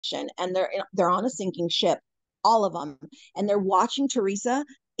and they're on a sinking ship, all of them, and they're watching Teresa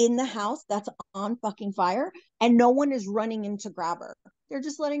in the house that's on fucking fire, and no one is running in to grab her. They're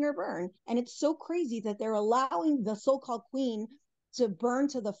just letting her burn. And it's so crazy that they're allowing the so-called queen to burn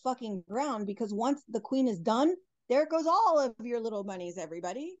to the fucking ground, because once the queen is done, there goes all of your little monies,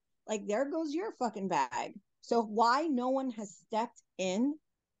 everybody. Like, there goes your fucking bag. So why no one has stepped in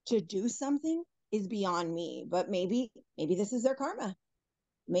to do something is beyond me. But maybe this is their karma.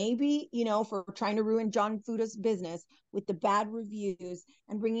 Maybe, for trying to ruin John Fuda's business with the bad reviews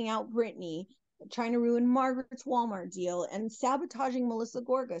and bringing out Britney, trying to ruin Margaret's Walmart deal, and sabotaging Melissa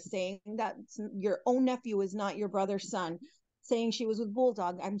Gorga, saying that your own nephew is not your brother's son, saying she was with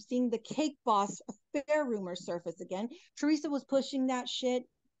Bulldog. I'm seeing the Cake Boss affair rumor surface again. Teresa was pushing that shit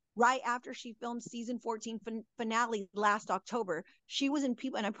right after she filmed season 14 finale last October. She was in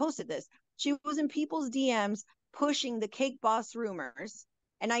people, and I posted this, she was in people's DMs pushing the Cake Boss rumors.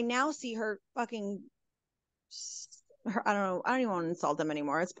 And I now see her fucking, I don't know, I don't even want to insult them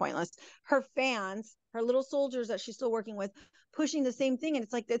anymore. It's pointless. Her fans, her little soldiers that she's still working with, pushing the same thing. And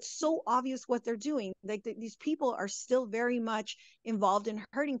it's like, it's so obvious what they're doing. Like, these people are still very much involved in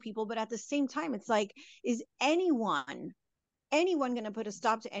hurting people. But at the same time, it's like, is anyone going to put a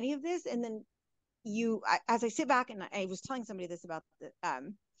stop to any of this? And then as I sit back, and I was telling somebody this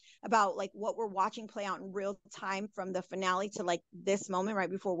about like what we're watching play out in real time from the finale to like this moment right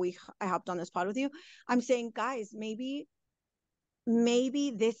before I hopped on this pod with you. I'm saying, guys, maybe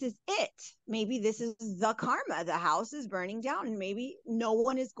this is it. Maybe this is the karma. The house is burning down, and maybe no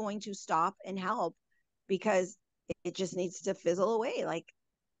one is going to stop and help because it just needs to fizzle away. Like,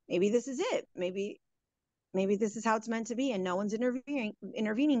 maybe this is it. Maybe this is how it's meant to be, and no one's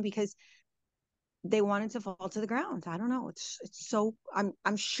intervening because they wanted to fall to the ground. I don't know. It's so,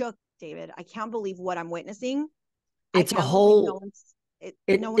 I'm shook, David. I can't believe what I'm witnessing. It's I a can't believe whole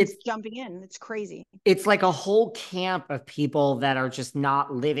no one's jumping in. It's crazy. it's like a whole camp of people that are just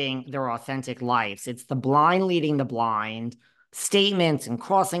not living their authentic lives. It's the blind leading the blind, statements and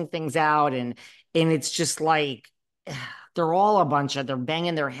crossing things out, and it's just like they're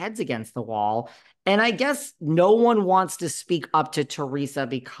banging their heads against the wall. And I guess no one wants to speak up to Teresa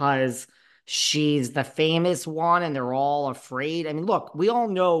because she's the famous one and they're all afraid. I mean, look, we all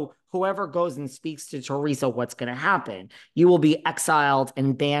know whoever goes and speaks to Teresa, what's going to happen. You will be exiled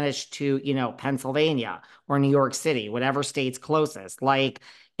and banished to, Pennsylvania or New York City, whatever state's closest. Like,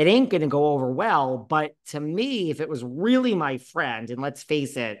 it ain't going to go over well. But to me, if it was really my friend, and let's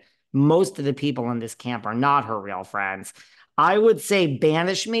face it, most of the people in this camp are not her real friends, I would say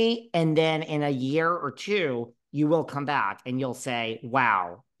banish me. And then in a year or two, you will come back and you'll say,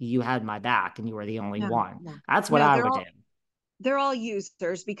 wow, you had my back and you were the only No, one. no, That's what no. I would do. They're all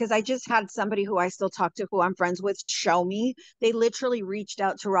users, because I just had somebody who I still talk to, who I'm friends with, show me. They literally reached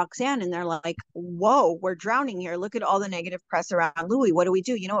out to Roxanne and they're like, whoa, we're drowning here. Look at all the negative press around Louie. What do we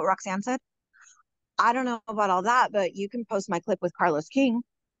do? You know what Roxanne said? I don't know about all that, but you can post my clip with Carlos King.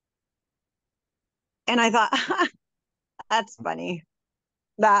 And I thought, that's funny.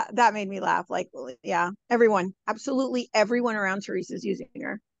 That made me laugh. Like, well, yeah, everyone, absolutely everyone around Teresa's using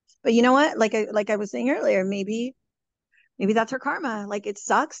her. But you know what? Like I was saying earlier, maybe that's her karma. Like, it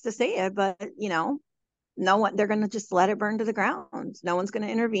sucks to say it, but no one, they're going to just let it burn to the ground. No one's going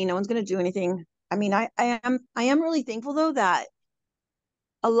to intervene. No one's going to do anything. I mean, I am really thankful though that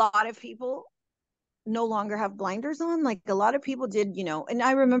a lot of people no longer have blinders on. Like, a lot of people did, and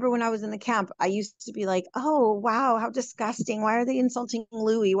I remember when I was in the camp, I used to be like, oh wow, how disgusting. Why are they insulting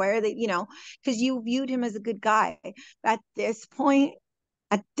Louie? Why are they, because you viewed him as a good guy. At this point,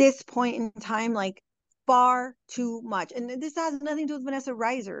 in time, like, far too much. And this has nothing to do with Vanessa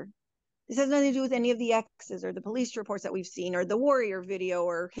Reiser. This has nothing to do with any of the exes or the police reports that we've seen or the Warrior video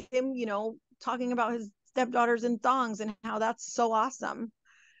or him, talking about his stepdaughters and thongs and how that's so awesome.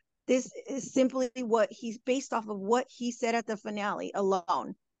 This is simply what he's based off of what he said at the finale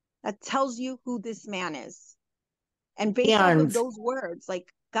alone. That tells you who this man is. And based off of And those words,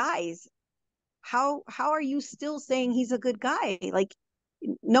 like, guys, how are you still saying he's a good guy? Like,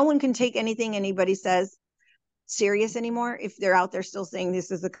 no one can take anything anybody says serious anymore if they're out there still saying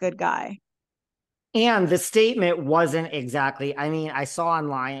this is a good guy. And the statement wasn't exactly, I mean, I saw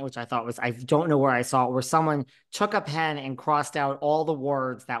online, which I thought was, I don't know where I saw it, where someone took a pen and crossed out all the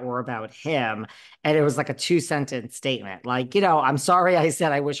words that were about him. And it was like a 2 sentence statement. Like, I'm sorry I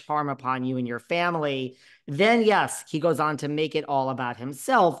said I wish harm upon you and your family. Then, yes, he goes on to make it all about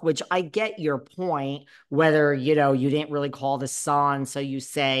himself, which I get your point, whether, you didn't really call the son, so you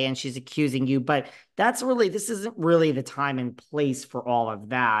say, and she's accusing you. But this isn't really the time and place for all of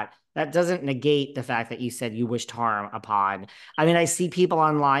that. That doesn't negate the fact that you said you wished harm upon. I mean, I see people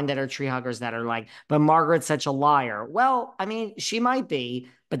online that are tree huggers that are like, but Margaret's such a liar. Well, I mean, she might be,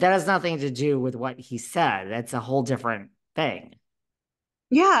 but that has nothing to do with what he said. That's a whole different thing.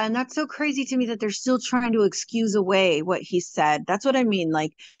 Yeah, and that's so crazy to me that they're still trying to excuse away what he said. That's what I mean.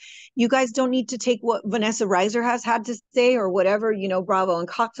 Like, you guys don't need to take what Vanessa Reiser has had to say or whatever, Bravo and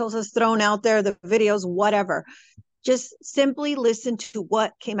Cocktails has thrown out there, the videos, whatever. Just simply listen to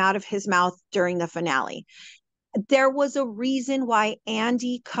what came out of his mouth during the finale. There was a reason why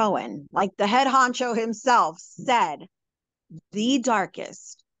Andy Cohen, like the head honcho himself, said the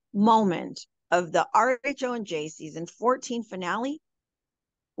darkest moment of the RHONJ season 14 finale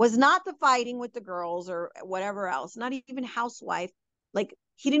was not the fighting with the girls or whatever else, not even housewife. Like,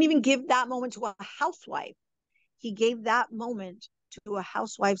 he didn't even give that moment to a housewife. He gave that moment to a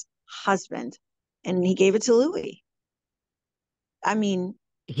housewife's husband, and he gave it to Louie. I mean,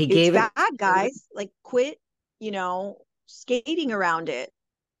 He it's gave bad, it. guys. Like, quit, skating around it.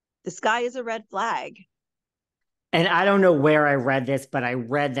 The sky is a red flag. And I don't know where I read this, but I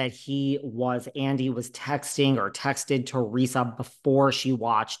read that Andy was texting or texted Teresa before she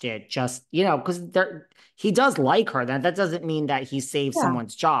watched it, just, because he does like her. That doesn't mean that he saved Yeah,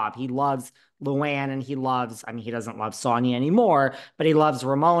 someone's job. He loves Luann and I mean, he doesn't love Sonia anymore, but he loves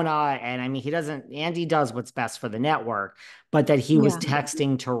Ramona. And I mean, Andy does what's best for the network, but that he was yeah,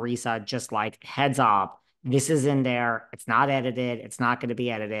 texting Teresa just like, heads up. This is in there. It's not edited. It's not going to be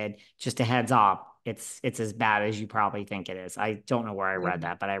edited. Just a heads up. It's as bad as you probably think it is. I don't know where I yeah. read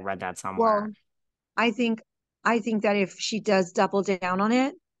that, but I read that somewhere. Well, I think I think that if she does double down on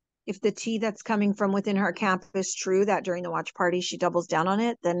it, if the tea that's coming from within her camp is true, that during the watch party she doubles down on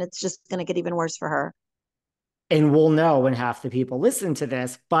it, then it's just going to get even worse for her. And we'll know when half the people listen to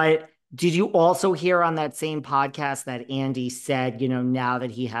this. But did you also hear on that same podcast that Andy said, now that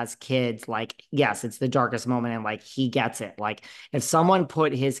he has kids, like, yes, it's the darkest moment and like he gets it. Like, if someone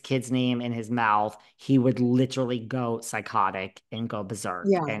put his kid's name in his mouth, he would literally go psychotic and go berserk.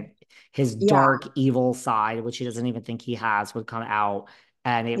 Yeah, And his yeah, dark, evil side, which he doesn't even think he has, would come out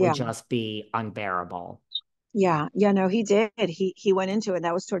and it would yeah, just be unbearable. yeah, yeah. No, he did. He went into it.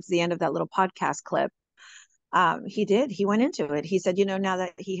 That was towards the end of that little podcast clip. He did. He went into it. He said, now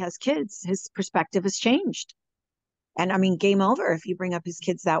that he has kids, his perspective has changed. And I mean, game over if you bring up his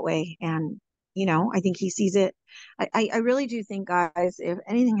kids that way. And I think he sees it. I really do think, guys, if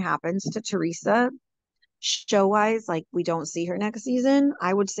anything happens to Teresa, show wise, like we don't see her next season,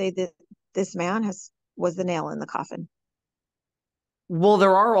 I would say that this man was the nail in the coffin. Well,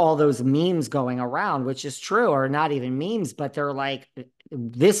 there are all those memes going around, which is true, or not even memes, but they're like,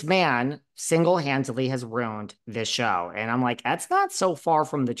 this man single-handedly has ruined this show. And I'm like, that's not so far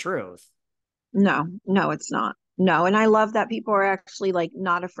from the truth. No, no, it's not. No, and I love that people are actually like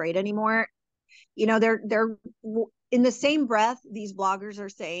not afraid anymore. They're in the same breath these bloggers are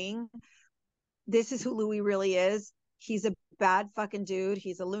saying this is who Louie really is. He's a bad fucking dude.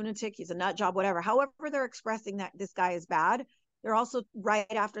 He's a lunatic. He's a nut job, whatever. However, they're expressing that this guy is bad. They're also right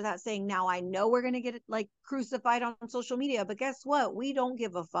after that saying, now I know we're going to get like crucified on social media, but guess what? We don't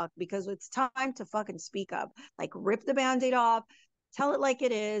give a fuck because it's time to fucking speak up. Like, rip the band-aid off, tell it like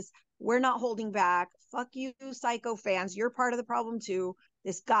it is. We're not holding back. Fuck you, psycho fans. You're part of the problem too.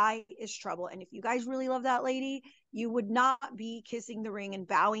 This guy is trouble. And if you guys really love that lady, you would not be kissing the ring and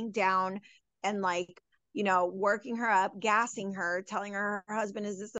bowing down and like, working her up, gassing her, telling her husband is this